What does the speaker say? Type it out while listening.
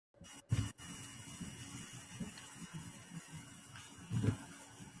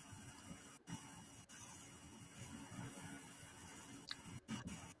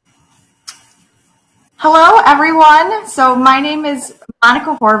Hello, everyone. So my name is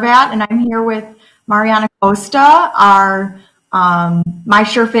Monica Horvat, and I'm here with Mariana Costa, our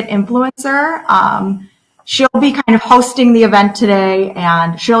MySureFit influencer. She'll be kind of hosting the event today,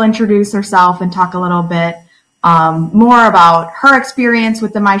 and she'll introduce herself and talk a little bit more about her experience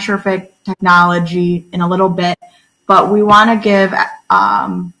with the MySureFit technology in a little bit. But we want to give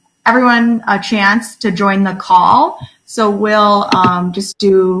everyone a chance to join the call. So we'll just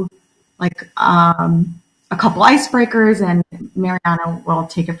do like a couple icebreakers, and Mariana will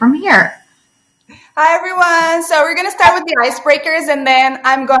take it from here. Hi, everyone. So we're going to start with the icebreakers, and then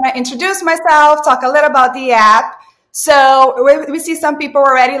I'm going to introduce myself, talk a little about the app. So we see some people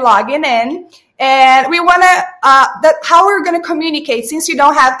already logging in, and we want to, how we're going to communicate. Since you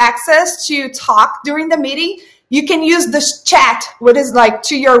don't have access to talk during the meeting, you can use the chat, what is like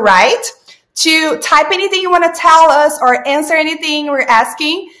to your right, to type anything you want to tell us or answer anything we're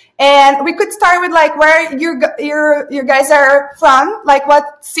asking. And we could start with like where you guys are from, like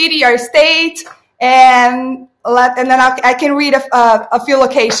what city or state, and then I can read a few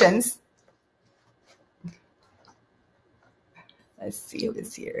locations. Let's see who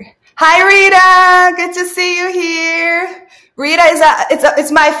is here. Hi, Rita. Good to see you here. Rita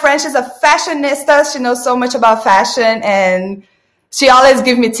it's my friend. She's a fashionista. She knows so much about fashion, and she always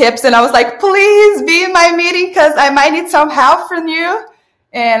gives me tips. And I was like, please be in my meeting because I might need some help from you.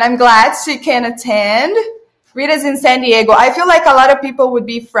 And I'm glad she can attend. Rita's in San Diego. I feel like a lot of people would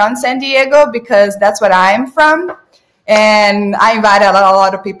be from San Diego because that's what I'm from. And I invited a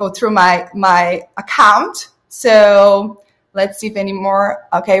lot of people through my account. So let's see if any more.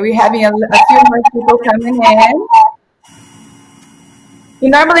 Okay, we're having a few more people coming in. It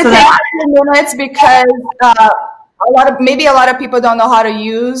normally takes a few minutes because maybe a lot of people don't know how to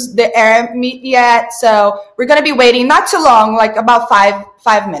use the Air Meet yet. So we're going to be waiting not too long, like about five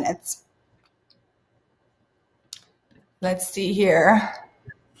minutes. Let's see here.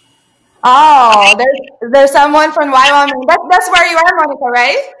 Oh, there's someone from Wyoming. That's where you are, Monica,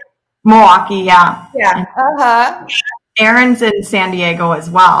 right? Milwaukee, yeah. Yeah. Uh-huh. Aaron's in San Diego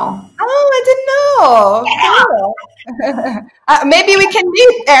as well. Oh, I didn't know. Cool. Maybe we can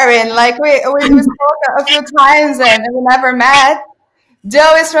meet Aaron. Like we spoke a few times and we never met.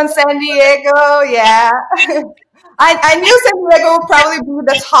 Joe is from San Diego. Yeah. I knew San Diego would probably be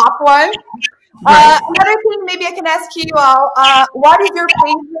the top one. Right. Another thing, maybe I can ask you all, what is your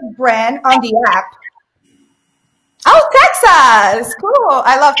favorite brand on the app? Oh, Texas. Cool.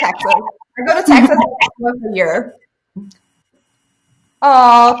 I love Texas. I go to Texas once a year.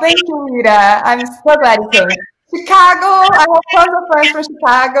 Oh, thank you, Rita. I'm so glad you came. Chicago. I have tons of friends from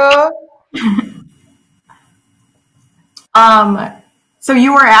Chicago. So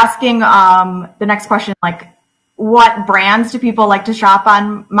you were asking the next question, like, what brands do people like to shop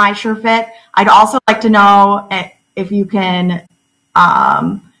on MySureFit? I'd also like to know if you can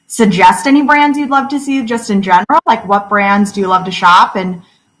suggest any brands you'd love to see just in general, like what brands do you love to shop? And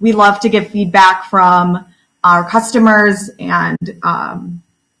we love to get feedback from our customers, and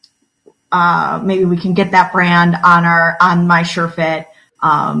maybe we can get that brand on MySureFit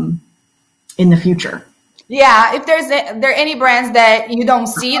in the future. Yeah, if there are any brands that you don't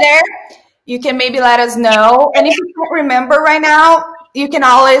see there, you can maybe let us know. And if you don't remember right now, you can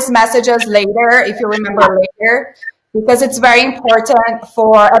always message us later if you remember later, because it's very important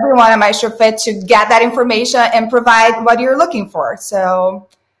for everyone at MySureFit to get that information and provide what you're looking for. So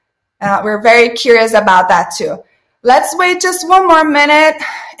we're very curious about that too. Let's wait just one more minute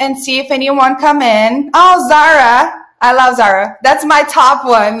and see if anyone come in. Oh, Zara. I love Zara. That's my top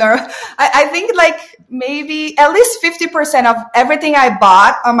one. Or I think like maybe at least 50% of everything I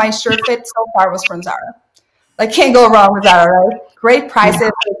bought on MySureFit so far was from Zara. Like, can't go wrong with Zara, right? Great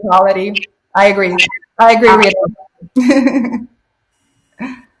prices, great quality. I agree. Rita.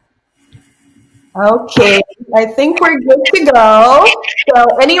 Okay, I think we're good to go. So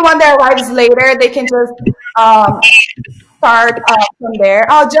anyone that arrives later, they can just start from there.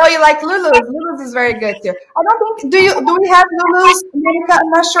 Oh, Joe, you like Lulu's? Lulu's is very good too. I don't think, do we have Lulu's, Monica? I'm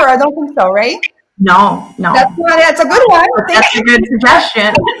not sure. I don't think so, right? No. That's a good one. That's a good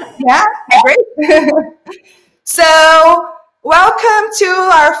suggestion. Yeah, great. So welcome to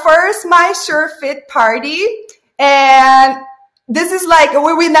our first MySureFit party. And this is like,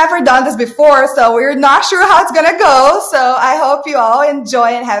 we've never done this before, so we're not sure how it's going to go. So I hope you all enjoy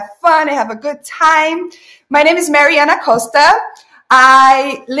and have fun and have a good time. My name is Mariana Costa.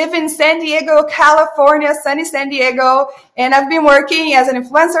 I live in San Diego, California, sunny San Diego, and I've been working as an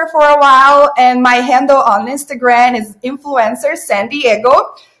influencer for a while, and my handle on Instagram is Influencer San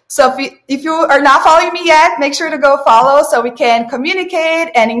Diego. So if you are not following me yet, make sure to go follow so we can communicate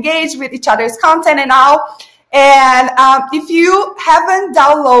and engage with each other's content and all. And if you haven't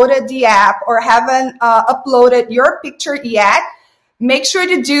downloaded the app or haven't uploaded your picture yet, make sure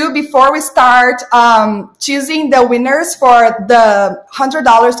to do before we start choosing the winners for the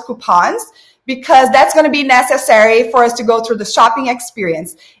 $100 coupons, because that's going to be necessary for us to go through the shopping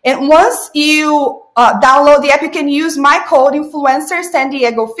experience. And once you download the app, you can use my code influencer San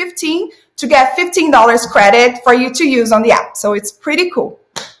Diego 15 to get $15 credit for you to use on the app. So it's pretty cool.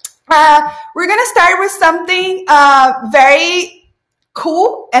 We're going to start with something very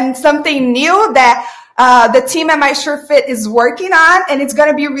cool and something new that the team at MySureFit is working on, and it's going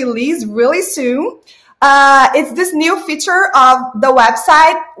to be released really soon. It's this new feature of the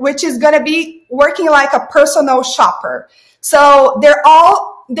website, which is going to be working like a personal shopper. So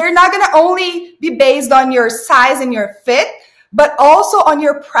they're not going to only be based on your size and your fit, but also on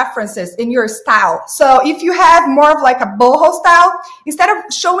your preferences in your style. So if you have more of like a boho style, instead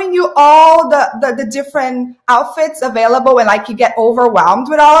of showing you all the different outfits available and like you get overwhelmed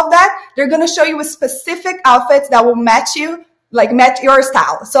with all of that, they're going to show you specific outfits that will match you, like match your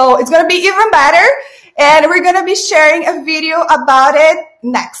style. So it's going to be even better. And we're going to be sharing a video about it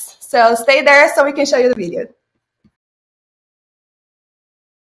next. So stay there so we can show you the video.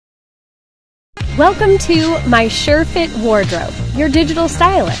 Welcome to MySureFit Wardrobe, your digital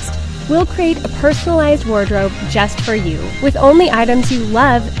stylist. We'll create a personalized wardrobe just for you, with only items you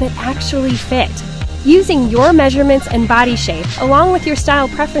love that actually fit. Using your measurements and body shape, along with your style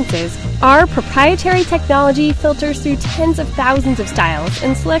preferences, our proprietary technology filters through tens of thousands of styles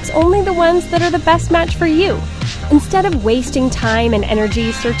and selects only the ones that are the best match for you. Instead of wasting time and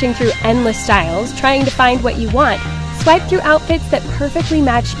energy searching through endless styles trying to find what you want, swipe through outfits that perfectly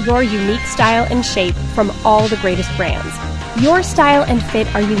match your unique style and shape from all the greatest brands. Your style and fit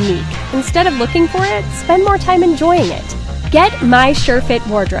are unique. Instead of looking for it, spend more time enjoying it. Get MySureFit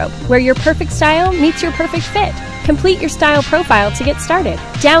Wardrobe, where your perfect style meets your perfect fit. Complete your style profile to get started.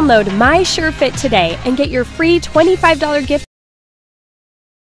 Download MySureFit today and get your free $25 gift.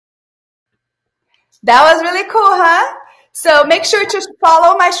 That was really cool, huh? So make sure to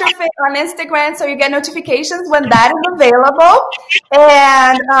follow MySureFit on Instagram so you get notifications when that is available.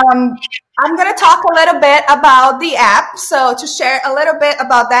 And I'm going to talk a little bit about the app. So to share a little bit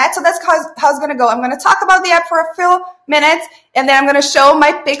about that. So that's how it's going to go. I'm going to talk about the app for a few minutes, and then I'm going to show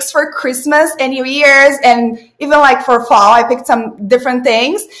my picks for Christmas and New Year's, and even like for fall, I picked some different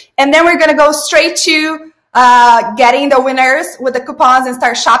things. And then we're going to go straight to getting the winners with the coupons and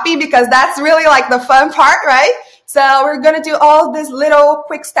start shopping, because that's really like the fun part, right? So we're going to do all these little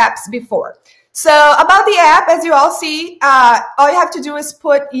quick steps before. So about the app, as you all see, all you have to do is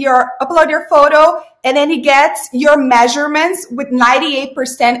upload your photo, and then it gets your measurements with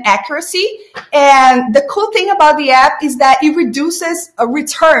 98% accuracy. And the cool thing about the app is that it reduces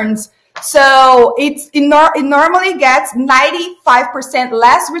returns. So it normally gets 95%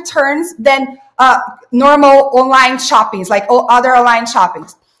 less returns than normal online shoppings, like all other online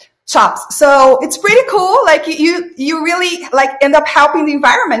shops. So it's pretty cool. Like you really like end up helping the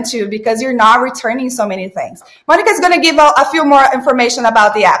environment too, because you're not returning so many things. Monica's going to give a few more information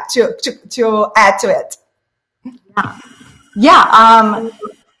about the app to add to it. Yeah.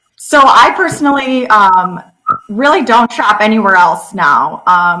 So I personally really don't shop anywhere else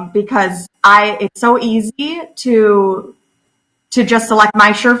now because it's so easy to just select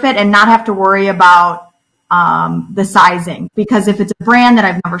MySureFit and not have to worry about the sizing, because if it's a brand that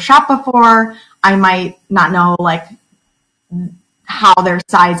I've never shopped before, I might not know like how their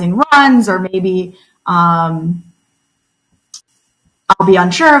sizing runs, or maybe I'll be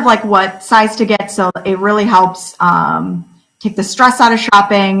unsure of like what size to get. So it really helps take the stress out of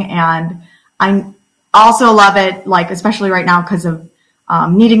shopping. And I also love it, like especially right now because of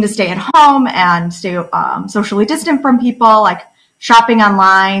needing to stay at home and stay socially distant from people. Like shopping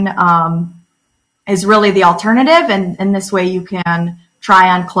online is really the alternative, and this way you can try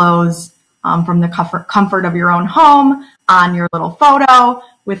on clothes from the comfort of your own home on your little photo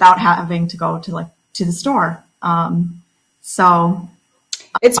without having to go to the store. So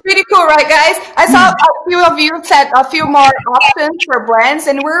it's pretty cool, right, guys? I saw a few of you said a few more options for brands,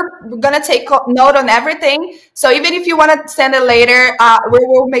 and we're going to take note on everything. So even if you want to send it later, we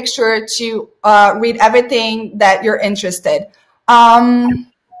will make sure to read everything that you're interested.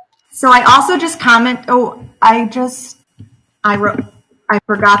 So I also just I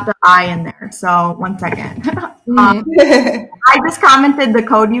forgot the I in there. So 1 second. I just commented the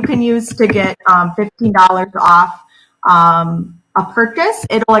code you can use to get $15 off a purchase.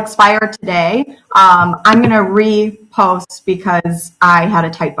 It'll expire today. I'm going to repost because I had a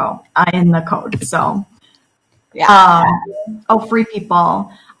typo in the code. So, yeah. Free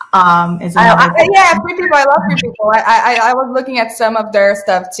People is yeah, Free People. I love Free People. I was looking at some of their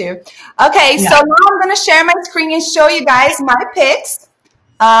stuff too. Okay, so now I'm going to share my screen and show you guys my picks.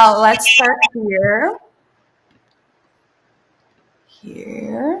 Let's start here.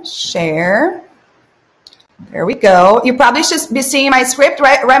 Here, share. There we go. You probably should be seeing my script,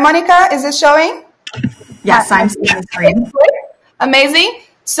 right, Monica? Is it showing? Yes, I'm seeing the screen. Amazing.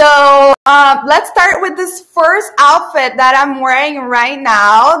 So let's start with this first outfit that I'm wearing right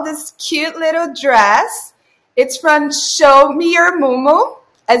now. This cute little dress. It's from Show Me Your Mumu,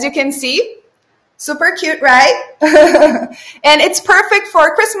 as you can see. Super cute, right? And it's perfect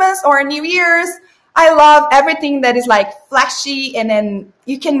for Christmas or New Year's. I love everything that is like flashy, and then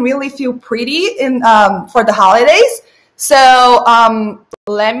you can really feel pretty in for the holidays. So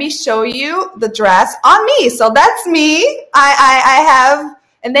let me show you the dress on me. So that's me. I have,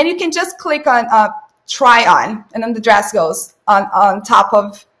 and then you can just click on try on, and then the dress goes on top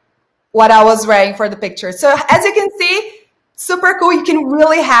of what I was wearing for the picture. So as you can see, super cool. You can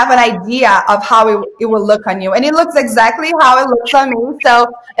really have an idea of how it will look on you. And it looks exactly how it looks on me. So,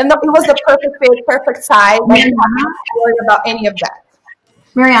 and it was the perfect fit, perfect size. I didn't have to worry about any of that.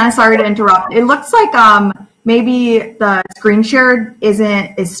 Mariana, sorry to interrupt. It looks like maybe the screen share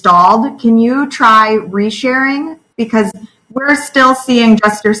is stalled. Can you try resharing? Because we're still seeing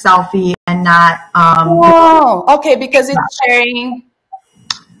just your selfie and not... Oh, okay, because it's sharing...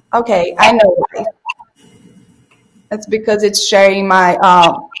 Okay, I know why. That's because it's sharing my,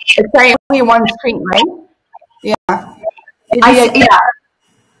 it's sharing only one screen, right? Yeah. Yeah.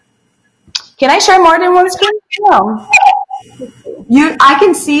 Can I share more than one screen? No. I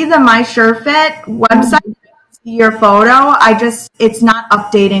can see the MySureFit website, see your photo. It's not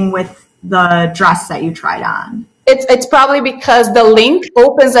updating with the dress that you tried on. It's probably because the link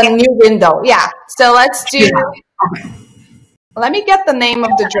opens a new window. Yeah. So let's do, let me get the name of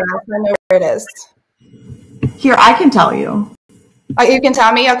the dress. I know where it is. Here, I can tell you. Oh, you can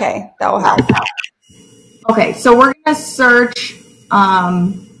tell me? Okay, that will help. Okay, so we're going to search.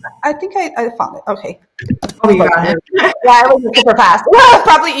 I think I found it. Okay. Oh, you got it. Yeah, it was super fast.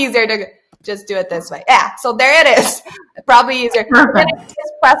 Probably easier to just do it this way. Yeah, so there it is. Probably easier. Perfect. Then I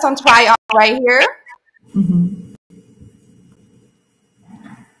just press on try on right here. Mm-hmm.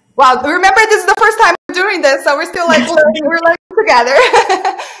 Wow, remember this is the first time we're doing this, so we're still like we're learning together.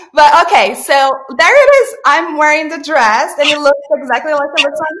 But okay, so there it is. I'm wearing the dress, and it looks exactly like it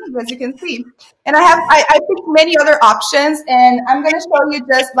looks on me, as you can see. And I picked many other options, and I'm going to show you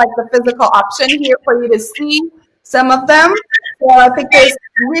just like the physical option here for you to see some of them. So I picked this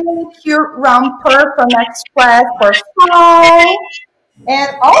really cute romper from Express for fall.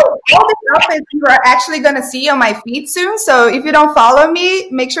 And all these outfits you are actually going to see on my feed soon. So if you don't follow me,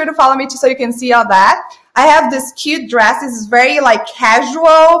 make sure to follow me so you can see all that. I have this cute dress. This is very like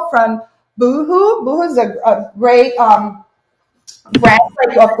casual from Boohoo. Boohoo is a great brand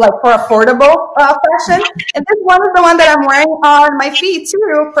like for affordable fashion. And this one is the one that I'm wearing on my feet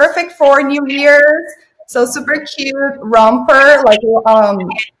too. Perfect for New Year's. So super cute romper, like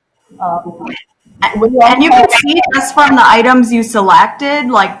and you can see just from the items you selected,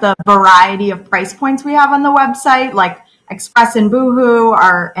 like the variety of price points we have on the website, like Express and Boohoo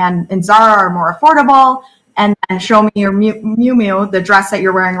and Zara are more affordable. And then Show Me Your Miu Miu, the dress that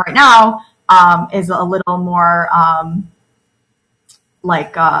you're wearing right now, is a little more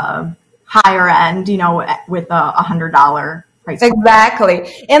higher end, with a $100 price.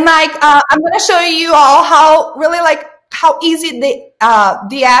 Exactly. And I'm going to show you all how easy the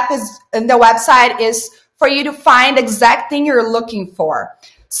app is and the website is for you to find the exact thing you're looking for.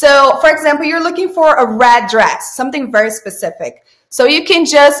 So, for example, you're looking for a red dress, something very specific. So you can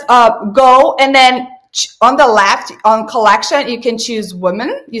just go and then on the left on collection, you can choose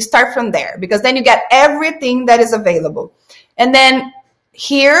women. You start from there because then you get everything that is available. And then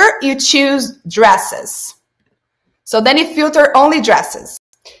here you choose dresses. So then you filter only dresses.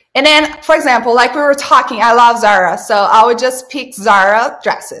 And then, for example, like we were talking, I love Zara. So I would just pick Zara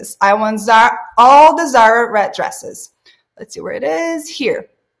dresses. I want all the Zara red dresses. Let's see where it is here.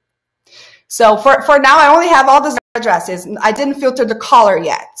 So for now, I only have all the Zara dresses. I didn't filter the color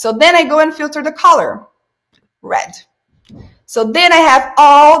yet. So then I go and filter the color, red. So then I have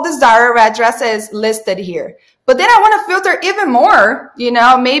all the Zara red dresses listed here. But then I want to filter even more.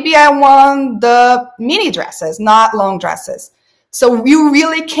 Maybe I want the mini dresses, not long dresses. So you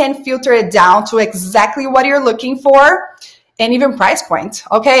really can filter it down to exactly what you're looking for. and even price point.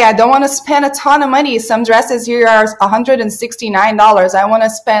 Okay, I don't want to spend a ton of money. Some dresses here are $169. I want to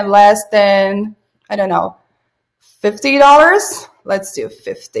spend less than, I don't know, $50. Let's do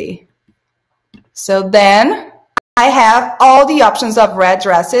 50. So then I have all the options of red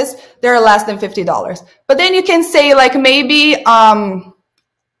dresses. They're less than $50. But then you can say like maybe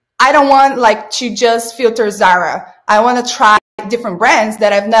I don't want like to just filter Zara. I want to try different brands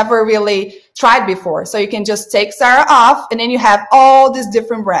that I've never really tried before. So you can just take Zara off and then you have all these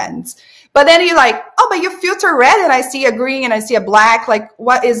different brands. But then you're like, oh, but you filter red and I see a green and I see a black. Like,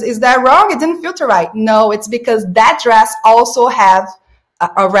 what is that wrong? It didn't filter right. No, it's because that dress also have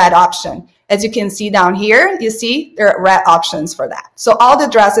a red option. As you can see down here, you see there are red options for that. So all the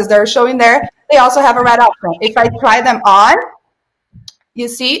dresses that are showing there, they also have a red option. If I try them on, you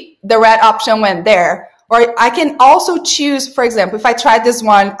see the red option went there. Or I can also choose, for example, if I try this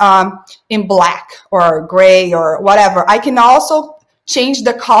one in black or gray or whatever, I can also change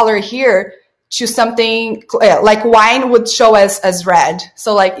the color here to something like wine would show as red.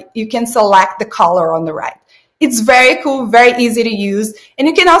 So like you can select the color on the right. It's very cool, very easy to use. And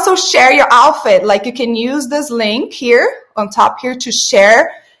you can also share your outfit. Like you can use this link here on top here to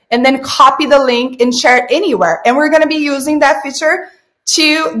share and then copy the link and share it anywhere. And we're going to be using that feature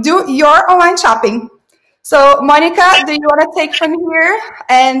to do your online shopping. So Monica, do you want to take from here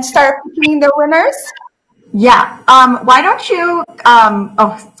and start picking the winners? Yeah. Why don't you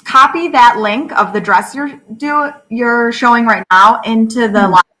copy that link of the dress you're showing right now into the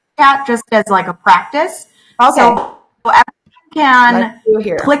live chat just as like a practice. Okay. So everyone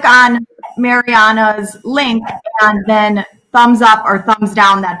can click on Mariana's link and then thumbs up or thumbs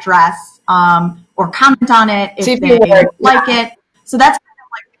down that dress or comment on it if they like it. So that's kind of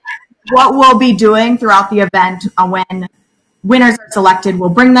like what we'll be doing throughout the event when winners are selected. We'll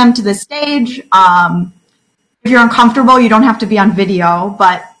bring them to the stage. If you're uncomfortable, you don't have to be on video,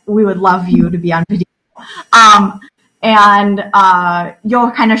 but we would love you to be on video.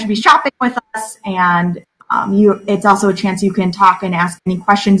 You'll kind of be shopping with us, and it's also a chance you can talk and ask any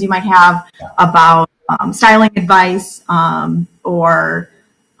questions you might have about styling advice or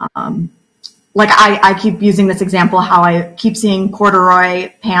like I keep using this example how I keep seeing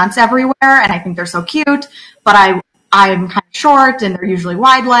corduroy pants everywhere, and I think they're so cute, but I'm kind of short and they're usually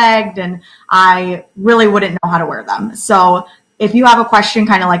wide-legged and I really wouldn't know how to wear them. So if you have a question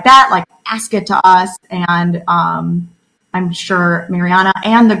kind of like that, like ask it to us, and I'm sure Mariana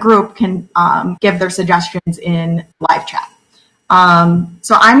and the group can give their suggestions in live chat.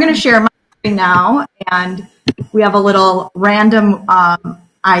 So I'm going to share my screen now, and we have a little random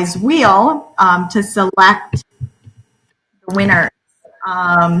eyes wheel to select the winner.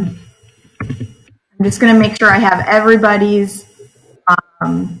 I'm just going to make sure I have everybody's,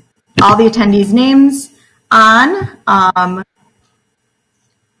 all the attendees' names on.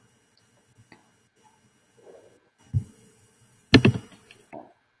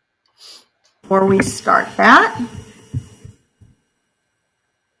 Before we start that.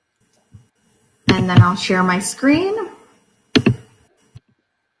 And then I'll share my screen.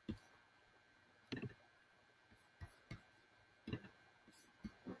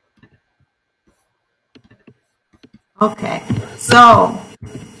 Okay, so.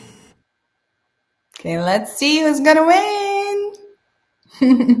 Okay, let's see who's gonna win.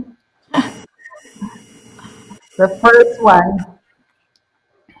 The first one.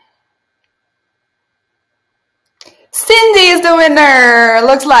 Cindy is the winner,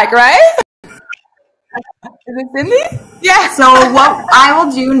 looks like, right? Is it Cindy? Yeah. So what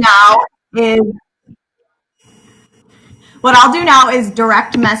I'll do now is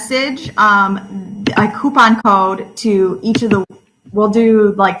direct message a coupon code to each of the, we'll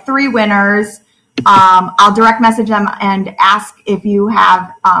do like 3 winners. I'll direct message them and ask if you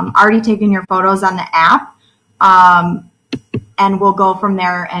have already taken your photos on the app. And we'll go from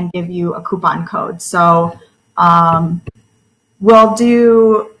there and give you a coupon code. So we'll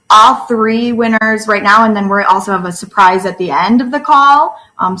do all 3 winners right now, and then we also have a surprise at the end of the call.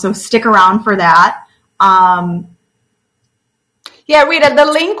 So stick around for that. Yeah, Rita, the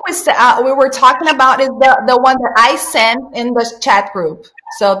link we were talking about is the one that I sent in the chat group.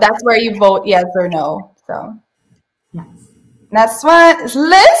 So that's where you vote yes or no. So yes. Next one is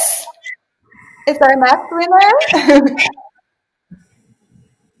Liz. Is our next winner.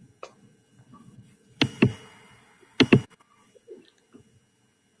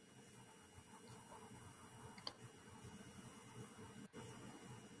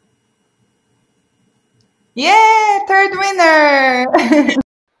 Yeah, 3rd winner.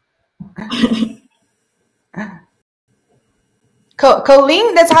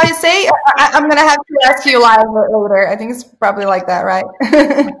 Colleen, that's how you say it? I'm going to have to ask you live later. I think it's probably like that, right?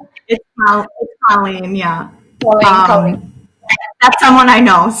 It's Colleen, yeah. Colleen. That's someone I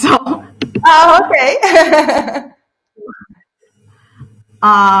know, so. Oh, okay.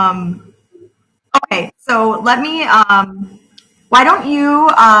 Okay, so let me, why don't you,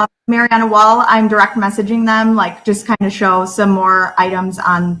 Mariana, while I'm direct messaging them, like just kind of show some more items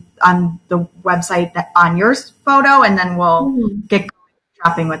on the website that on your photo, and then we'll get going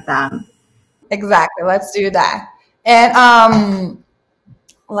shopping with them. Exactly. Let's do that. And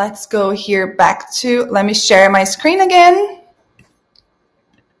let's go here back to, let me share my screen again.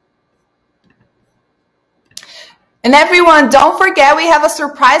 And everyone, don't forget we have a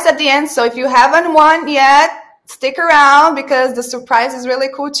surprise at the end. So if you haven't won yet, stick around because the surprise is really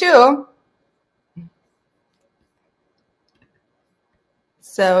cool too.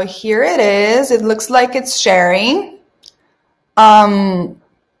 So here it is. It looks like it's sharing. I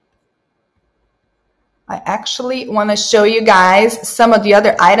actually want to show you guys some of the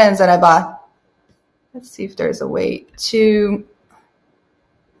other items that I bought. Let's see if there's a way to...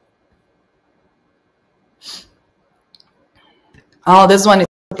 Oh, this one is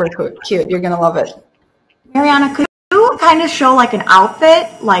super cute. You're going to love it. Mariana, could you kind of show like an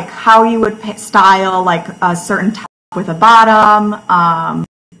outfit, like how you would style like a certain top with a bottom?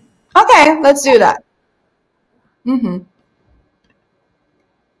 Okay, let's do that.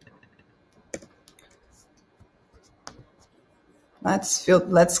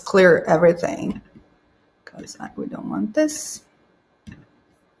 Let's clear everything because we don't want this.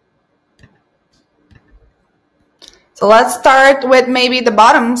 So let's start with maybe the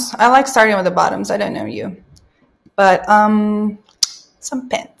bottoms. I like starting with the bottoms. I don't know you, but some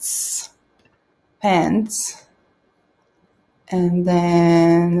pants, and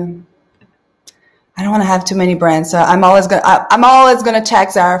then I don't want to have too many brands, so I'm always gonna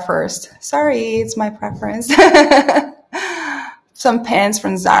check Zara first. Sorry, it's my preference. Some pants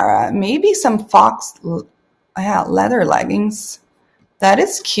from Zara, maybe some fox, leather leggings. That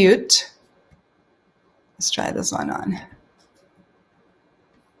is cute. Let's try this one on.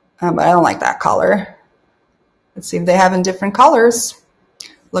 But I don't like that color. Let's see if they have in different colors.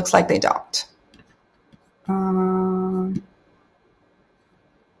 Looks like they don't.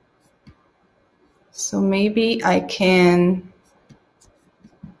 So maybe I can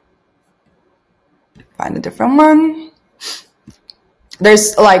find a different one.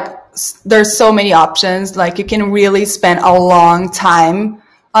 There's so many options. Like you can really spend a long time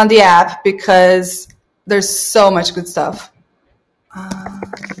on the app because there's so much good stuff.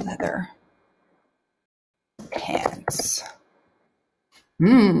 Leather pants.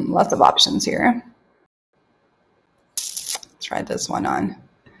 Lots of options here. Try this one on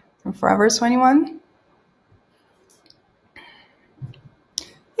from Forever 21.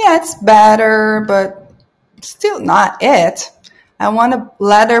 Yeah, it's better, but still not it. I want a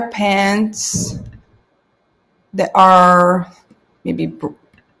leather pants that are maybe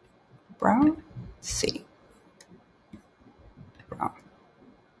brown. Let's see.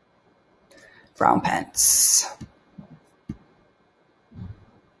 Brown pants.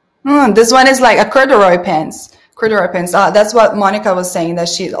 This one is like a corduroy pants. That's what Monica was saying, that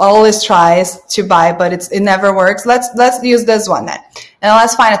she always tries to buy, but it never works. Let's use this one then, and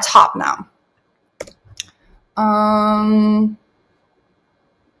let's find a top now.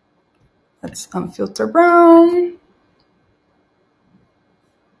 Let's unfilter brown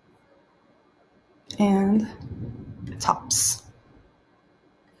and tops.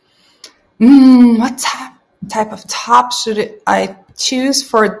 What type of top should I choose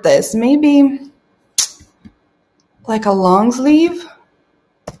for this? Maybe like a long sleeve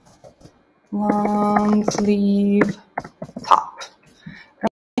top. I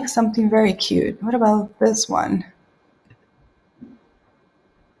like something very cute. What about this one?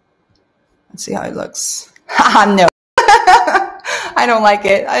 Let's see how it looks. No. I don't like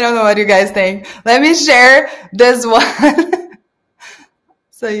it. I don't know what you guys think. Let me share this one.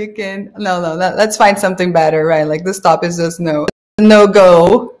 So you can, let's find something better, right? Like this top is just no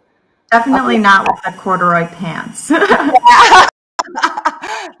go. Definitely not with the corduroy pants.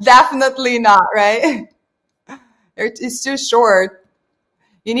 Definitely not, right? It's too short.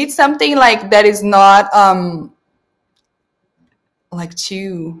 You need something like that is not like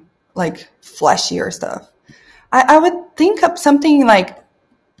too like fleshy or stuff. I would think of something like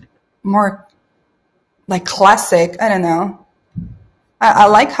more like classic. I don't know. I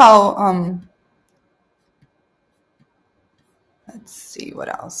like how let's see what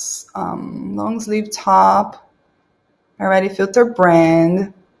else. Long sleeve top. Already filter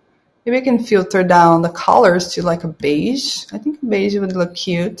brand. Maybe I can filter down the colors to like a beige. I think beige would look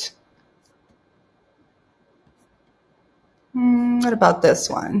cute. What about this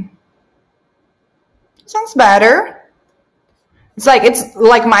one? Sounds better. It's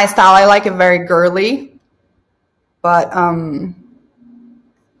like my style. I like it very girly. But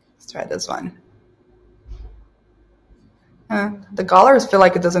let's try this one. The colors feel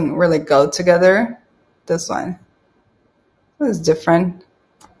like it doesn't really go together. This one. This is different.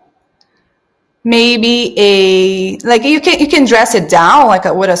 Maybe like you can dress it down like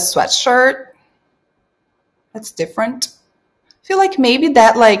with a sweatshirt. That's different. I feel like maybe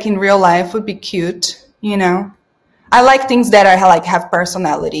that like in real life would be cute, you know. I like things that are like have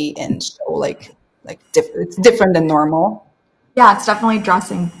personality and show like it's different than normal. Yeah, it's definitely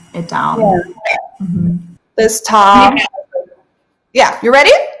dressing it down. Yeah. Mm-hmm. This top. Yeah, you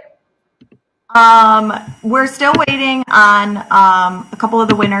ready? We're still waiting on a couple of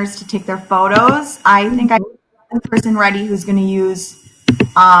the winners to take their photos. I think I have one person ready who's going to use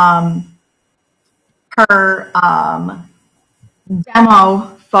her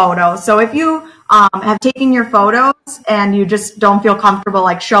demo photo. So if you have taken your photos and you just don't feel comfortable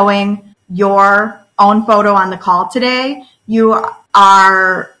like showing your own photo on the call today, you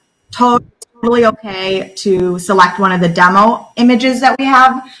are totally okay to select one of the demo images that we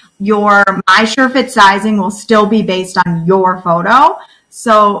have. Your MySureFit sizing will still be based on your photo.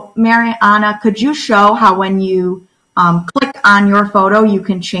 So Mariana, could you show how when you click on your photo, you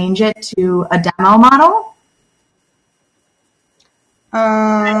can change it to a demo model?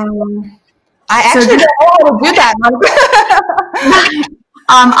 I actually don't know how to do that.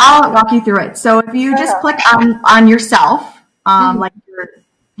 I'll walk you through it. So if you just click on yourself, like your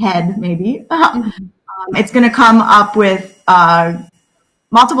head maybe, it's going to come up with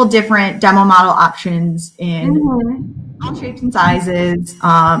multiple different demo model options in all shapes and sizes,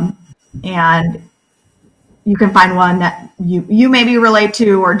 and you can find one that you maybe relate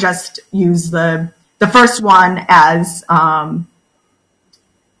to, or just use the first one as a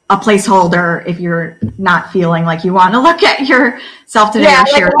placeholder if you're not feeling like you want to look at yourself today or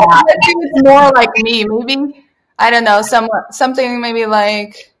share that. I think it's more like me. Maybe, I don't know, something maybe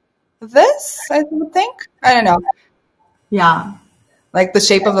like this, I would think. I don't know. Yeah. Like the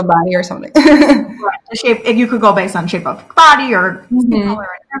shape of the body or something. Right. The shape, you could go based on shape of body or skin color,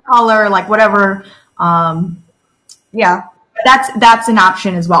 hair color, like whatever. Yeah. That's an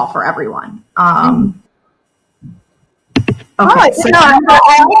option as well for everyone. Okay, so I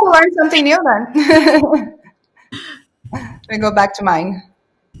also learned something new then. Let me go back to mine.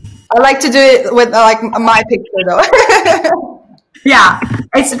 I like to do it with like my picture though. Yeah,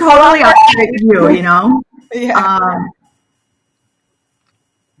 it's totally up to you, you know? Yeah.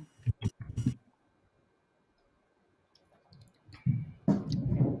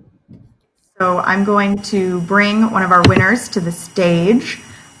 So I'm going to bring one of our winners to the stage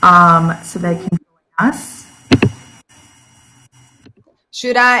so they can join us.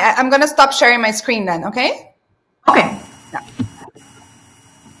 Should I'm going to stop sharing my screen then, okay? Okay. Yeah.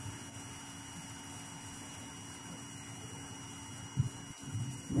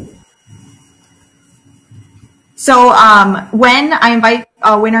 So when I invite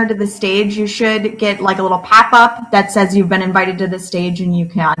a winner to the stage, you should get like a little pop-up that says you've been invited to the stage, and you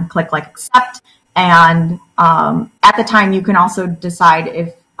can click like accept. And at the time, you can also decide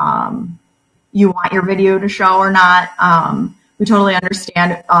if you want your video to show or not. We totally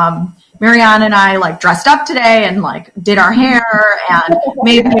understand. Mariana and I like dressed up today and like did our hair, and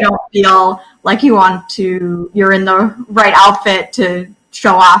maybe you don't feel like you're in the right outfit to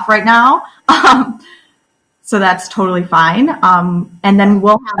show off right now. So that's totally fine. And then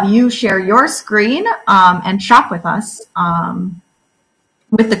we'll have you share your screen and shop with us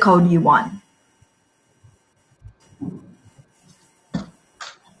with the code you won.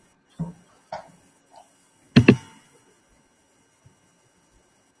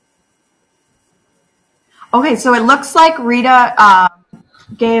 Okay, so it looks like Rita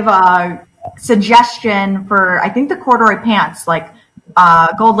gave a suggestion for, I think, the corduroy pants, like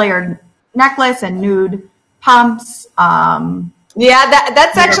gold layered necklace and nude pumps. Yeah,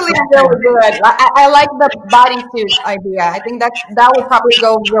 that's actually really good. I like the bodysuit idea. I think that would probably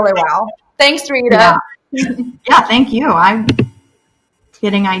go really well. Thanks, Rita. Yeah, thank you. I'm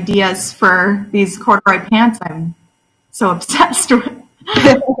getting ideas for these corduroy pants I'm so obsessed with.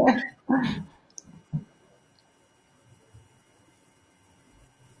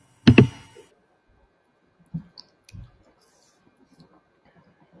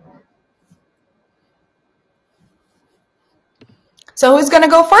 So who's going to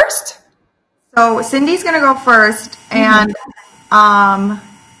go first? So Cindy's going to go first, and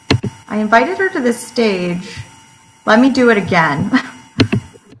I invited her to the stage. Let me do it again.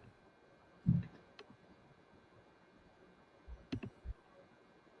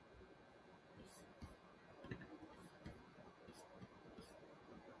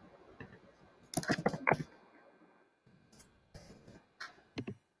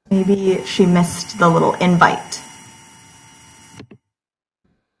 Maybe she missed the little invite.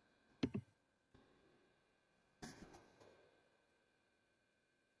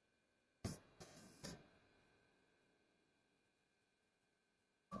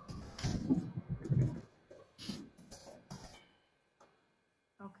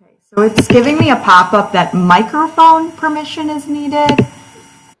 Okay, so it's giving me a pop-up that microphone permission is needed.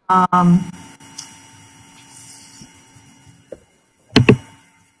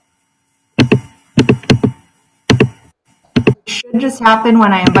 Should just happen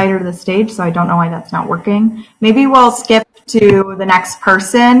when I invite her to the stage, so I don't know why that's not working. Maybe we'll skip to the next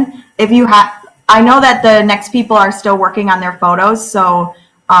person. If you have, I know that the next people are still working on their photos, so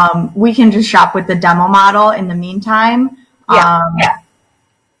we can just shop with the demo model in the meantime. Yeah.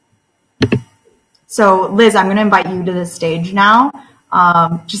 So Liz, I'm going to invite you to the stage now.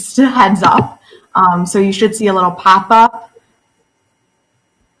 Just a heads up. So you should see a little pop-up.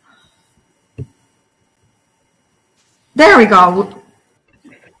 There we go.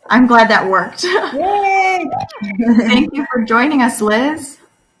 I'm glad that worked. Yay! Thank you for joining us, Liz.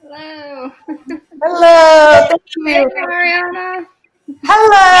 Hello. Hello. Thank you. Hey, Mariana.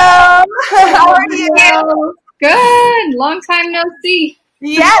 Hello. How are you? Good. Long time no see.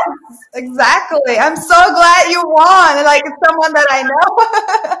 Yes, exactly. I'm so glad you won. Like, it's someone that I know.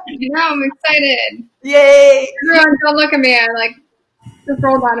 You know, I'm excited. Yay. Everyone, don't look at me. I just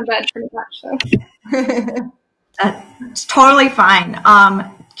rolled out of bed pretty much. So. It's totally fine.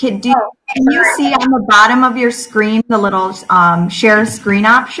 Can you see on the bottom of your screen the little share screen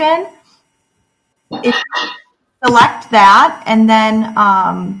option? If you select that, and then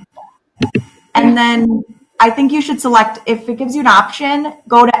I think you should select, if it gives you an option,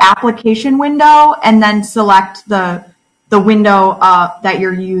 go to application window and then select the window that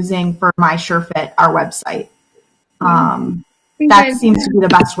you're using for MySureFit, our website. That seems to be the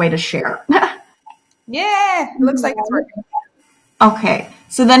best way to share. Yeah, it looks like it's working. Okay,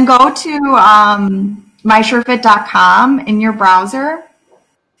 so then go to MySureFit.com in your browser.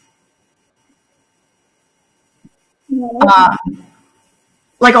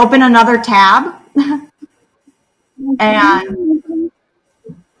 Like open another tab and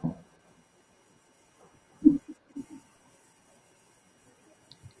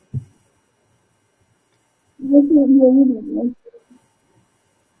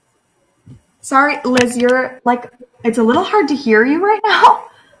sorry, Liz, you're like, it's a little hard to hear you right now.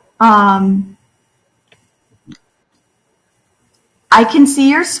 I can see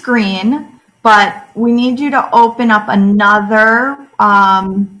your screen, but we need you to open up another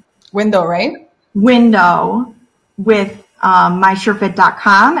Window, right? window with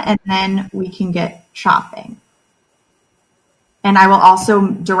MySureFit.com, and then we can get shopping. And I will also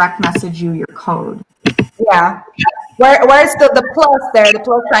direct message you your code. Yeah. Where's the plus there, the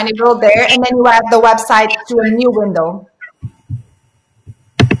plus sign, you go there, and then you add the website to a new window.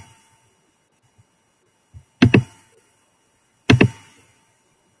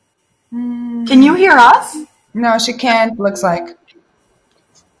 Can you hear us? No, she can't, looks like.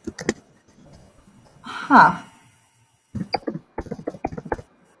 Huh.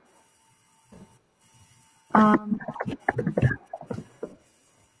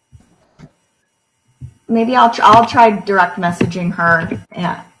 Maybe I'll try direct messaging her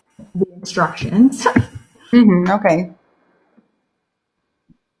the instructions. Okay.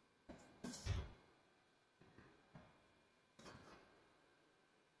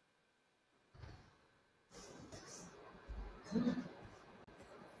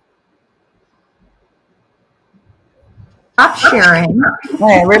 Stop sharing.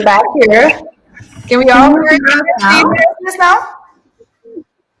 Okay, we're back here. Can we all hear this now?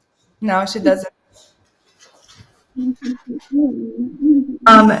 No, she doesn't.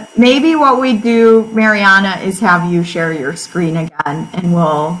 Maybe what we do, Mariana, is have you share your screen again, and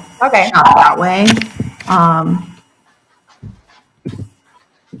we'll shop that way.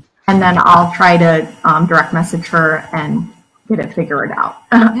 And then I'll try to direct message her and get it figured out.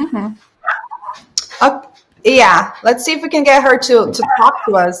 Yeah, let's see if we can get her to talk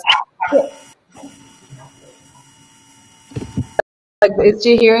to us. Like, is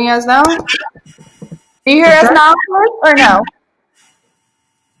she hearing us now? Do you hear us now, or no?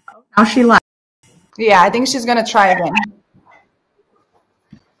 Now she left. Yeah, I think she's gonna try again.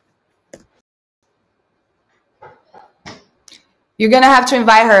 You're going to have to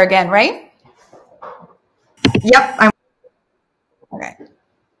invite her again, right? Yep. Okay.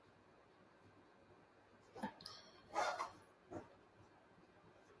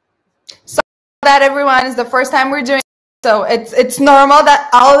 So that everyone is the first time we're doing it, so it's normal that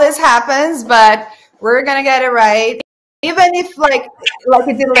all this happens, but we're going to get it right. Even if like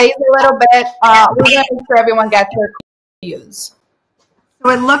it delays a little bit, we're going to make sure everyone gets their use. So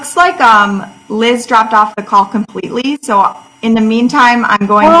it looks like Liz dropped off the call completely. So in the meantime, I'm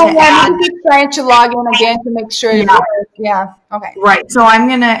going to add. I'm trying to log in again to make sure. Yeah. Okay. Right. So I'm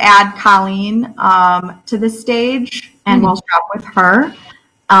going to add Colleen to the stage, and we'll stop with her.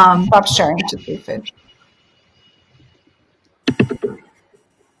 Stop sharing to see if it.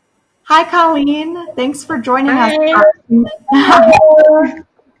 Hi, Colleen. Thanks for joining us.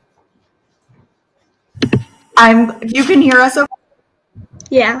 You can hear us okay?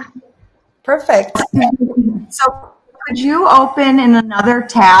 Yeah. Perfect. So could you open in another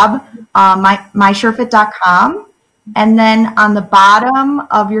tab, MySureFit.com, and then on the bottom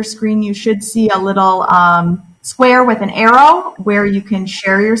of your screen, you should see a little square with an arrow where you can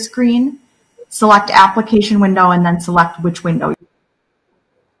share your screen, select application window, and then select which window.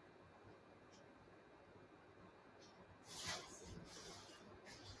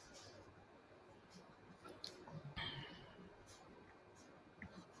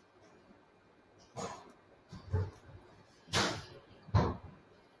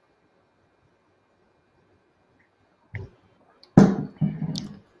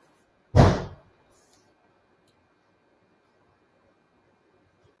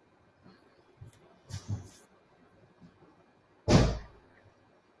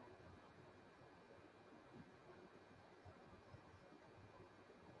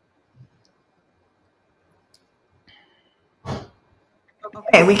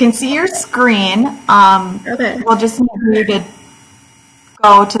 Okay, we can see your screen. Okay. We'll just need you to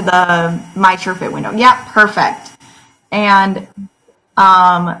go to the MySureFit window. Yeah, perfect. And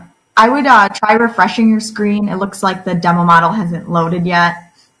I would try refreshing your screen. It looks like the demo model hasn't loaded yet.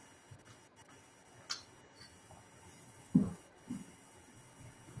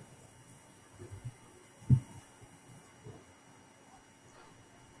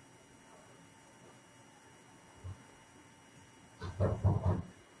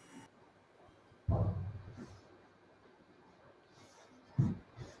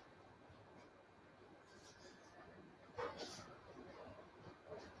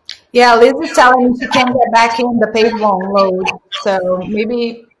 Yeah, Liz is telling me she can't get back in, the page won't load. So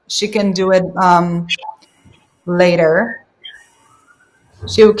maybe she can do it later.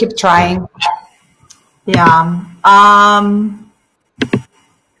 She will keep trying. Yeah.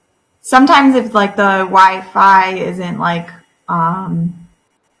 Sometimes if like the Wi-Fi isn't like strong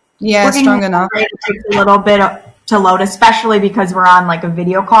enough. It takes a little bit to load, especially because we're on like a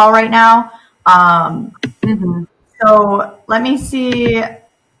video call right now. So let me see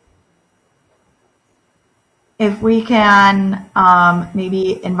if we can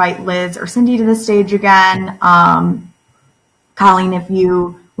maybe invite Liz or Cindy to the stage again. Colleen, if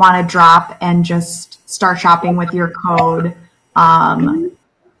you want to drop and just start shopping with your code off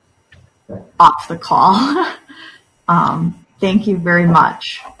the call. Thank you very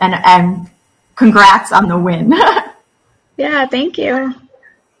much. And congrats on the win. Yeah, thank you.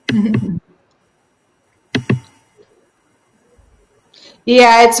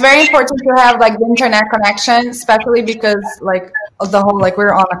 Yeah, it's very important to have like the internet connection, especially because like the whole like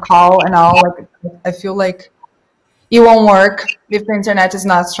we're on a call and all. Like I feel like it won't work if the internet is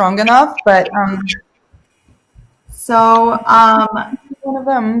not strong enough. But so one of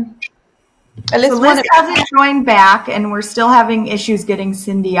them. So Liz hasn't joined back, and we're still having issues getting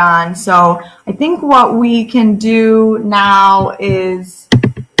Cindy on. So I think what we can do now is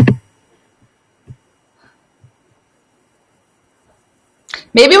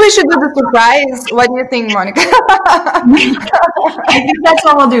maybe we should do the surprise. What do you think, Monica? I think that's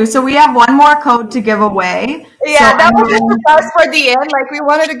what we'll do. So we have one more code to give away. Yeah, so that was just the best for the end. Like we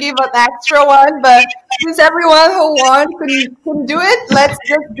wanted to give an extra one, but since everyone who won couldn't do it, let's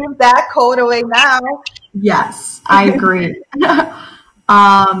just give that code away now. Yes, I agree.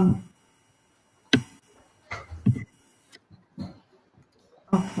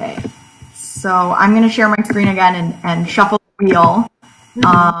 Okay, so I'm going to share my screen again and shuffle the wheel.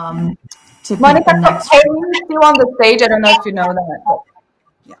 To Monica, are you still on the stage? I don't know if you know that.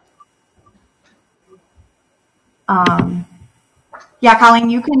 But, yeah, Colleen,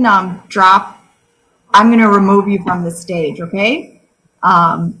 you can drop. I'm going to remove you from the stage, okay?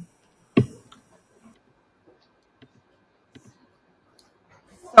 So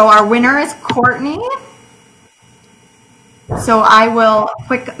our winner is Courtney. So I will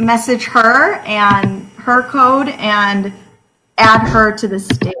quick message her and her code and add her to the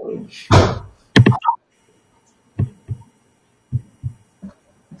stage.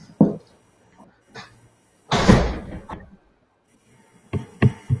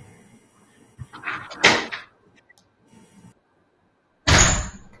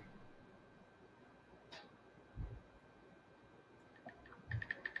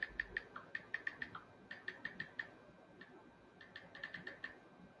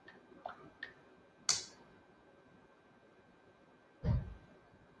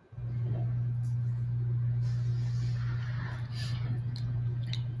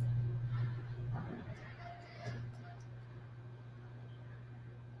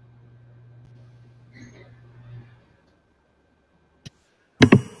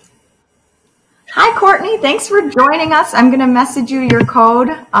 Hi, Courtney. Thanks for joining us. I'm going to message you your code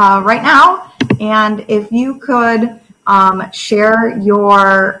right now. And if you could share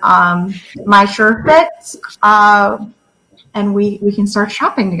your MySureFit, and we can start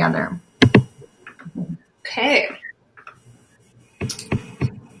shopping together. Okay.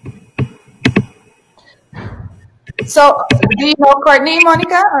 So, do you know Courtney,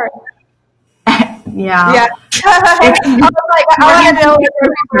 Monica? Or? Yeah. I was like, I want to know if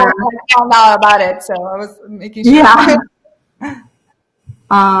people found out about it, so I was making sure. Yeah.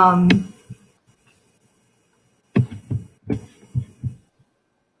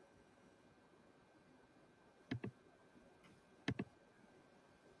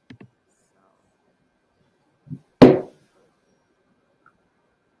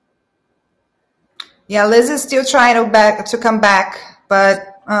 Yeah, Liz is still trying to come back, but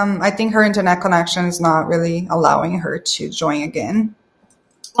I think her internet connection is not really allowing her to join again.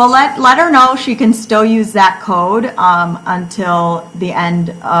 Well, let her know she can still use that code until the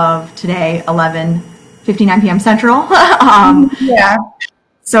end of today, 11:59 p.m. Central. Yeah.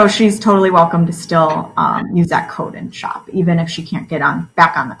 So she's totally welcome to still use that code and shop, even if she can't get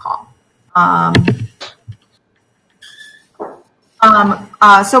back on the call.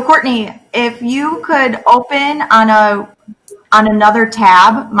 So Courtney, if you could open on another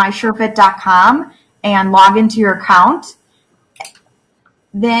tab, MySureFit.com, and log into your account,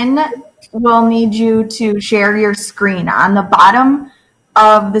 then we'll need you to share your screen. On the bottom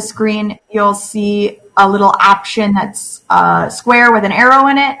of the screen, you'll see a little option that's square with an arrow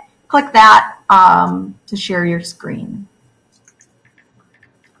in it. Click that to share your screen.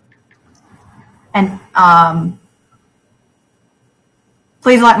 And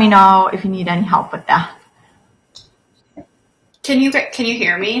please let me know if you need any help with that. Can you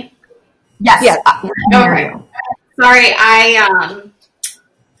hear me? Yes. Yes. Okay. Sorry, I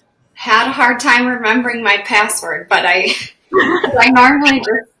had a hard time remembering my password, but I normally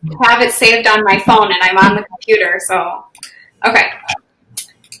just have it saved on my phone and I'm on the computer, so okay.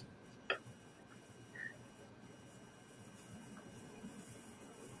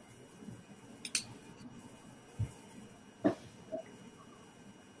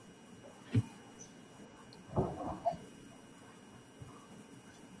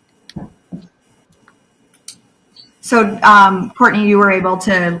 So, Courtney, you were able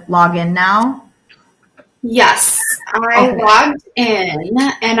to log in now? Yes, I logged in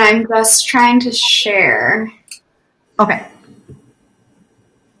and I'm just trying to share. Okay.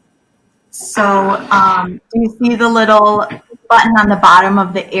 So, do you see the little button on the bottom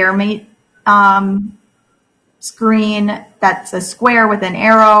of the AirMate screen that's a square with an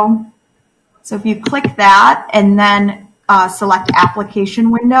arrow? So if you click that and then select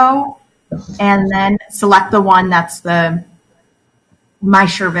application window and then select the one that's the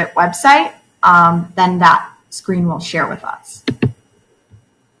MySureFit website, then that screen will share with us.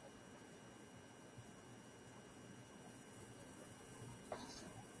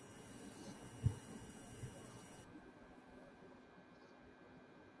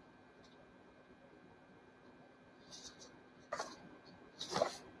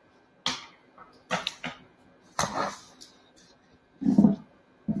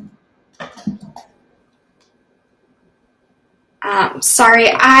 Sorry,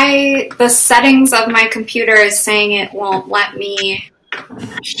 the settings of my computer is saying it won't let me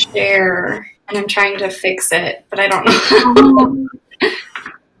share, and I'm trying to fix it, but I don't know.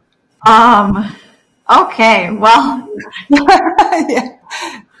 Okay, well, Yeah.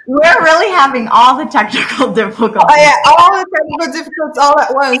 we're really having all the technical difficulties. Oh, yeah, all the technical difficulties all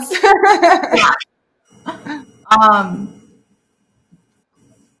at once.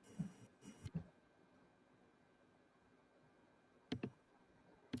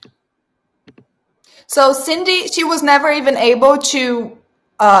 So Cindy, she was never even able to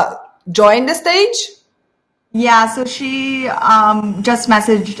join the stage? Yeah, so she just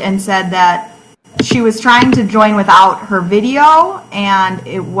messaged and said that she was trying to join without her video, and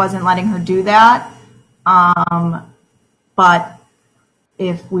it wasn't letting her do that. But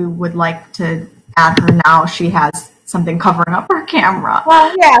if we would like to add her now, she has something covering up her camera.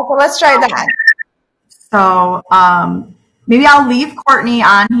 Well, yeah, so let's try that. So maybe I'll leave Courtney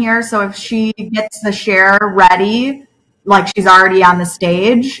on here, so if she gets the share ready, like she's already on the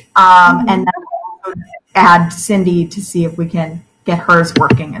stage, and then also add Cindy to see if we can get hers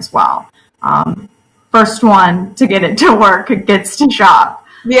working as well. First one to get it to work gets to shop.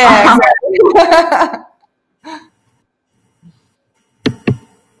 Yeah, exactly.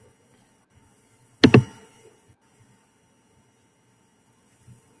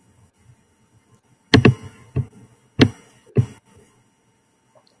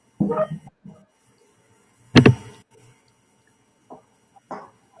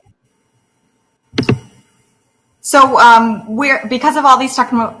 So because of all these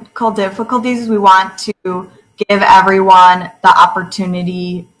technical difficulties, we want to give everyone the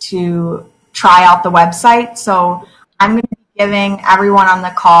opportunity to try out the website. So I'm going to be giving everyone on the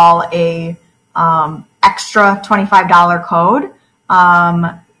call a extra $25 code.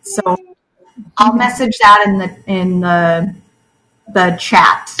 So I'll message that in the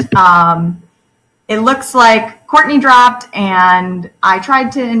chat. It looks like Courtney dropped, and I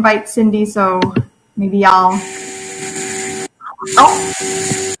tried to invite Cindy, so maybe I'll. Oh,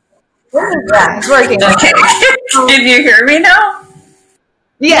 Yeah, it's working. Okay. Can you hear me now?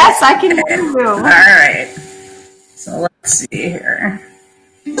 yes, I can hear you. All right. So let's see here.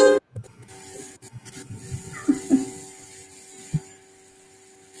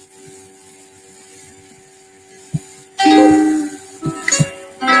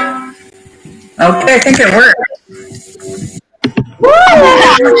 Okay, I think it worked.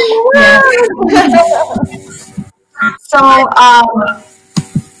 So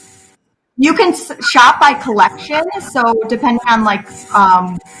you can shop by collection. So depending on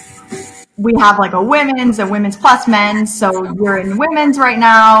we have like a women's plus men's. So you're in women's right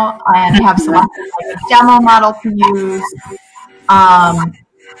now, and have selected like a demo model to use.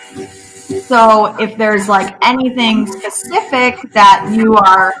 So if there's like anything specific that you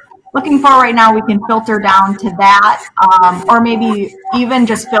are looking for right now, we can filter down to that, or maybe even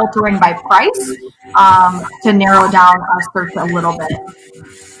just filtering by price to narrow down our search a little bit.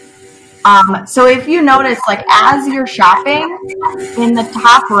 So if you notice, like as you're shopping, in the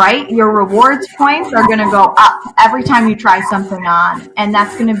top right, your rewards points are going to go up every time you try something on, and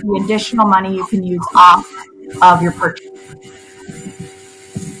that's going to be additional money you can use off of your purchase.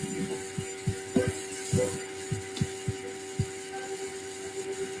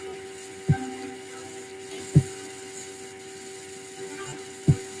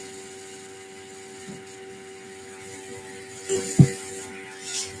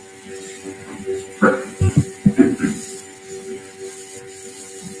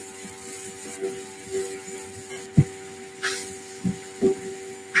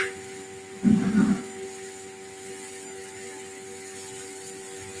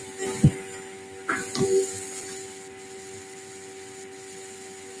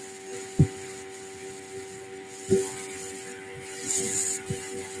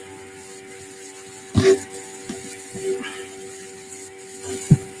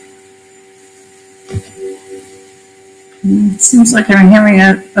 It seems like I'm having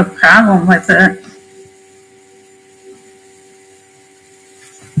a problem with it.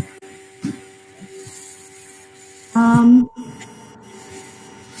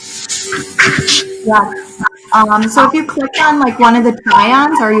 Yeah. So if you click on like one of the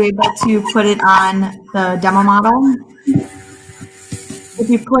try-ons, are you able to put it on the demo model? If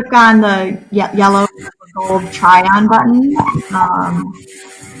you click on the yellow or gold try-on button,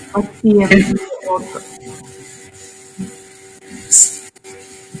 let's see if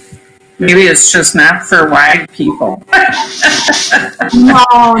Maybe it's just not for wide people. No.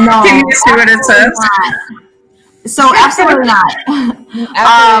 Can you see what it says? Not. So absolutely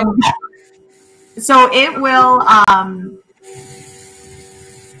not. So it will,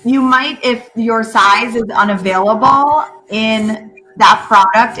 you might, if your size is unavailable in that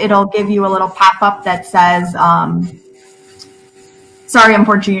product, it'll give you a little pop-up that says, sorry,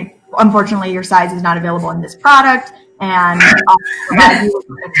 unfortunately your size is not available in this product, and I'll provide you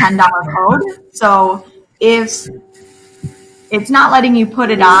with a $10 code. So if it's not letting you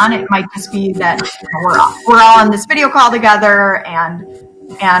put it on, it might just be that we're all on this video call together, and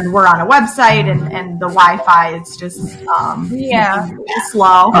we're on a website, and the Wi-Fi is just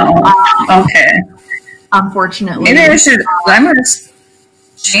slow. Okay. Unfortunately. Maybe I should. I'm gonna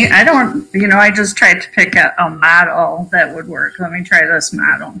I don't, I just tried to pick a model that would work. Let me try this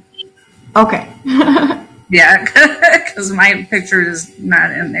model. Okay. Yeah, because my picture is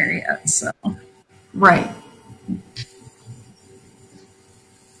not in there yet, so. Right.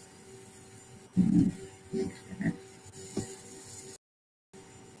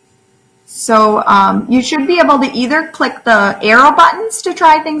 So you should be able to either click the arrow buttons to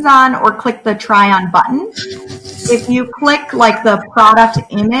try things on or click the try on button. If you click like the product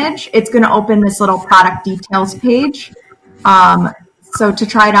image, it's going to open this little product details page. So to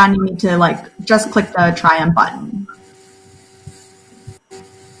try it on, you need to like just click the try on button.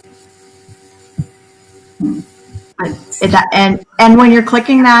 And when you're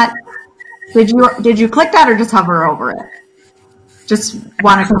clicking that, did you click that or just hover over it? Just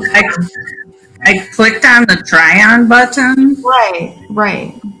want to. I clicked on the try on button.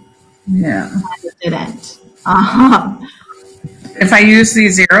 Right. Yeah. It didn't. If I use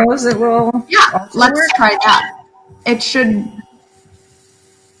these arrows, it will. Yeah, let's try that. It should.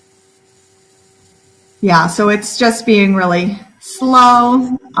 Yeah, so it's just being really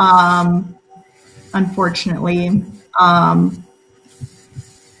slow, unfortunately.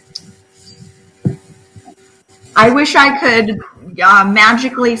 I wish I could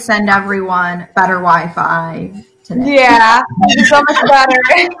magically send everyone better Wi-Fi today. Yeah, it's so much better.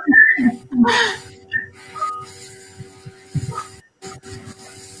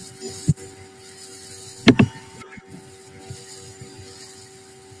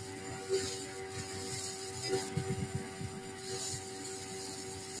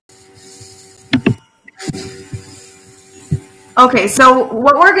 Okay, so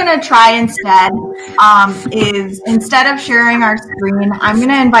what we're going to try instead is instead of sharing our screen, I'm going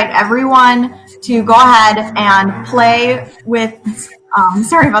to invite everyone to go ahead and play with,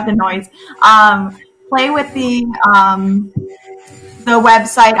 sorry about the noise, play with the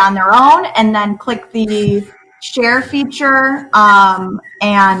website on their own and then click the share feature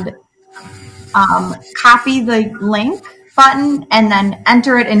and copy the link button and then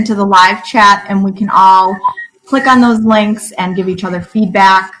enter it into the live chat, and we can all click on those links and give each other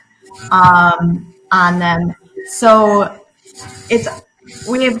feedback on them. So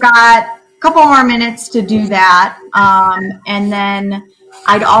we've got a couple more minutes to do that. And then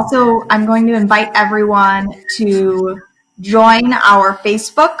I'm going to invite everyone to join our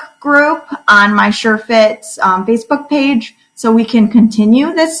Facebook group on MySureFit's Facebook page so we can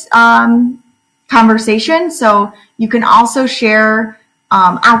continue this conversation. So you can also share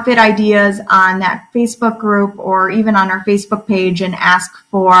outfit ideas on that Facebook group or even on our Facebook page and ask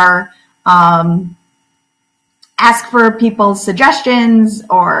for people's suggestions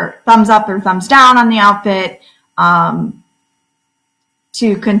or thumbs up or thumbs down on the outfit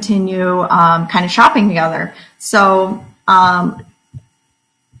to continue kind of shopping together. So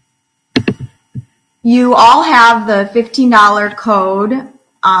you all have the $15 code.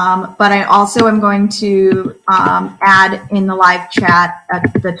 But I also am going to add in the live chat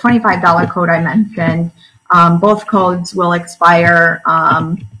the $25 code I mentioned. Both codes will expire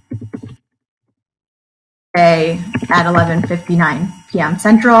today at 11:59 p.m.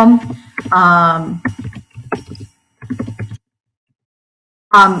 Central.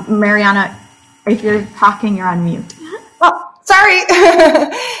 Mariana, if you're talking, you're on mute. Oh, sorry.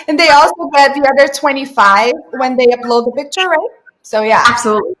 And they also get the other 25 when they upload the picture, right? So yeah,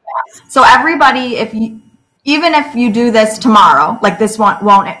 absolutely. So everybody, even if you do this tomorrow, like this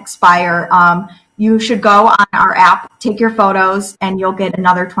won't expire, you should go on our app, take your photos, and you'll get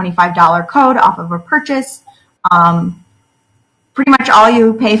another $25 code off of a purchase. Pretty much all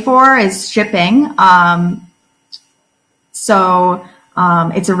you pay for is shipping. So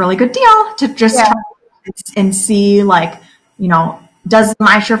it's a really good deal to just try and see, like, does the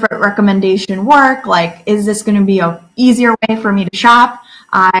MySureFit recommendation work? Like, is this going to be an easier way for me to shop?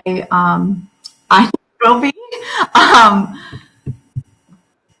 I will be.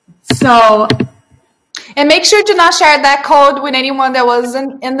 So, and make sure to not share that code with anyone that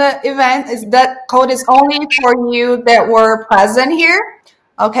wasn't in the event. That code is only for you that were present here.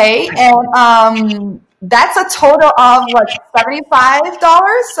 Okay, and that's a total of like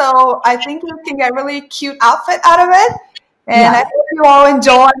 $75. So I think you can get really cute outfit out of it. And I hope you all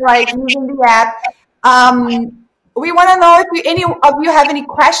enjoy using the app. We want to know if any of you have any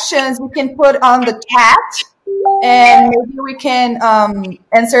questions we can put on the chat, and maybe we can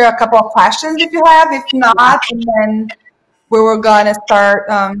answer a couple of questions if you have. If not, then we were gonna start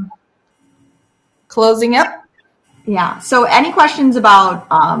closing up. Yeah. So any questions about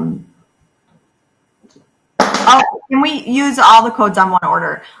Oh, can we use all the codes on one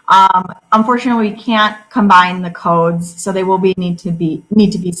order? Unfortunately, we can't combine the codes, so they will need to be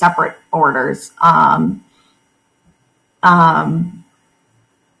separate orders.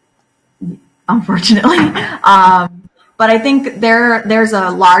 Unfortunately, but I think there's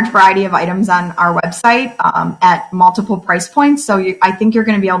a large variety of items on our website at multiple price points. So I think you're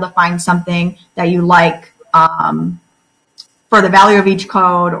going to be able to find something that you like for the value of each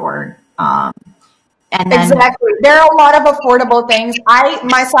code, or and then, exactly. There are a lot of affordable things. I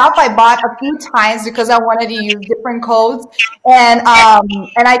bought a few times because I wanted to use different codes, and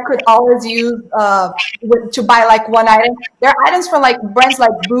I could always use to buy like one item. There are items from like brands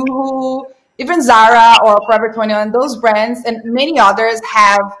like Boohoo, even Zara or Forever 21. Those brands and many others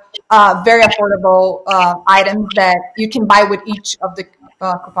have very affordable items that you can buy with each of the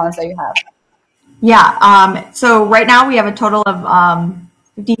coupons that you have. Yeah. So right now we have a total of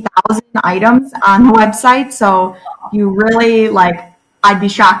 50,000 items on the website. So you really I'd be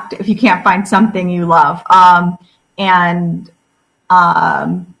shocked if you can't find something you love. I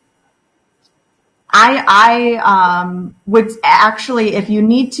would actually, if you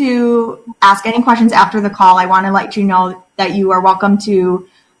need to ask any questions after the call, I want to let you know that you are welcome to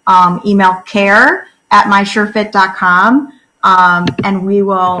email care@MySureFit.com. And we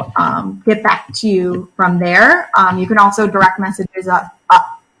will get back to you from there. You can also direct message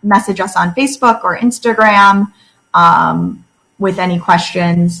us on Facebook or Instagram with any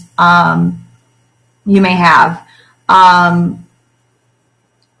questions you may have.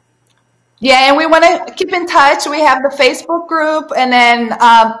 Yeah, and we want to keep in touch. We have the Facebook group, and then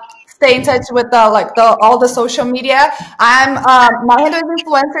stay in touch with all the social media. My handle is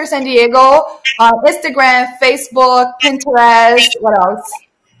Influencer San Diego on Instagram, Facebook, Pinterest, what else?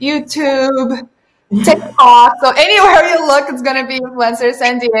 YouTube, TikTok. So anywhere you look, it's going to be Influencer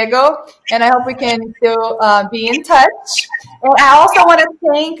San Diego. And I hope we can still be in touch. And I also want to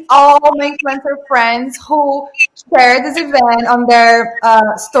thank all my influencer friends who shared this event on their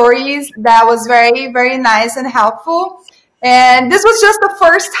stories. That was very, very nice and helpful. And this was just the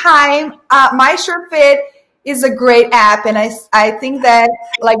first time. MySureFit is a great app, and I think that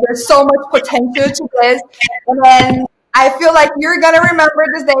there's so much potential to this. And then I feel like you're gonna remember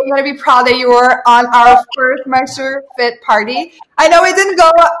this day. You're gonna be proud that you were on our first MySureFit party. I know it didn't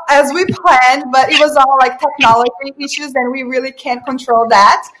go as we planned, but it was all technology issues, and we really can't control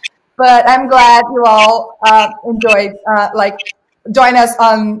that. But I'm glad you all enjoyed join us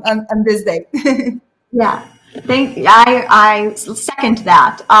on this day. Yeah. I second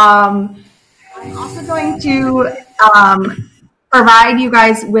that. I'm also going to provide you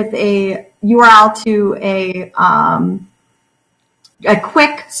guys with a URL to a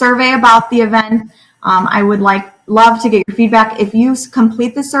quick survey about the event. I would love to get your feedback. If you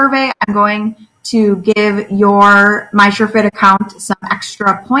complete the survey, I'm going to give your MySureFit account some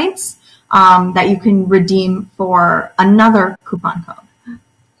extra points that you can redeem for another coupon code.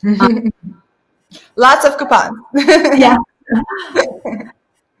 Lots of coupons. Yeah.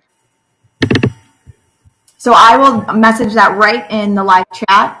 So I will message that right in the live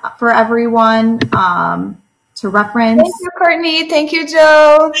chat for everyone to reference. Thank you, Courtney. Thank you,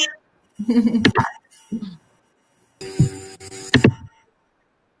 Joe.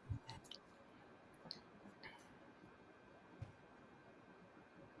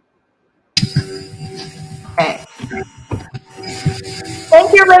 Okay. Thank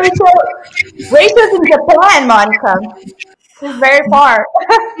you, Rachel. Rachel's in Japan, Monica. She's very far.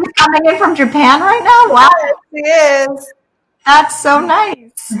 You're coming in from Japan right now? Wow. Yes, she is. That's so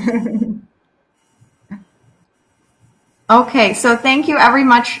nice. Okay, so thank you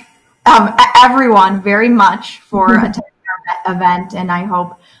everyone very much for attending our event, and I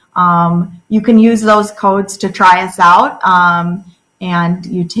hope you can use those codes to try us out, and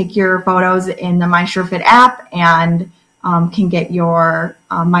you take your photos in the MySureFit app and can get your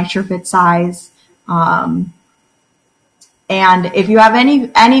MySureFit size. And if you have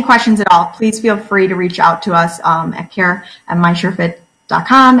any questions at all, please feel free to reach out to us at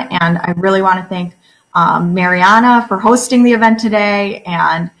care@mysurefit.com. And I really want to thank Mariana for hosting the event today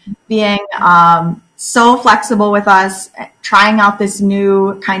and being so flexible with us, trying out this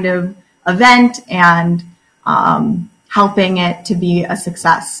new kind of event and helping it to be a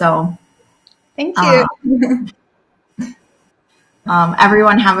success. So thank you.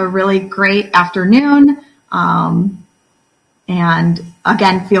 Everyone have a really great afternoon. And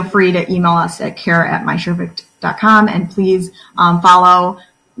again, feel free to email us at care@mysurefit.com, and please follow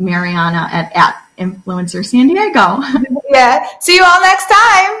Mariana at Influencer San Diego. Yeah. See you all next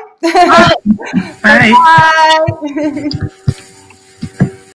time. Bye. Bye.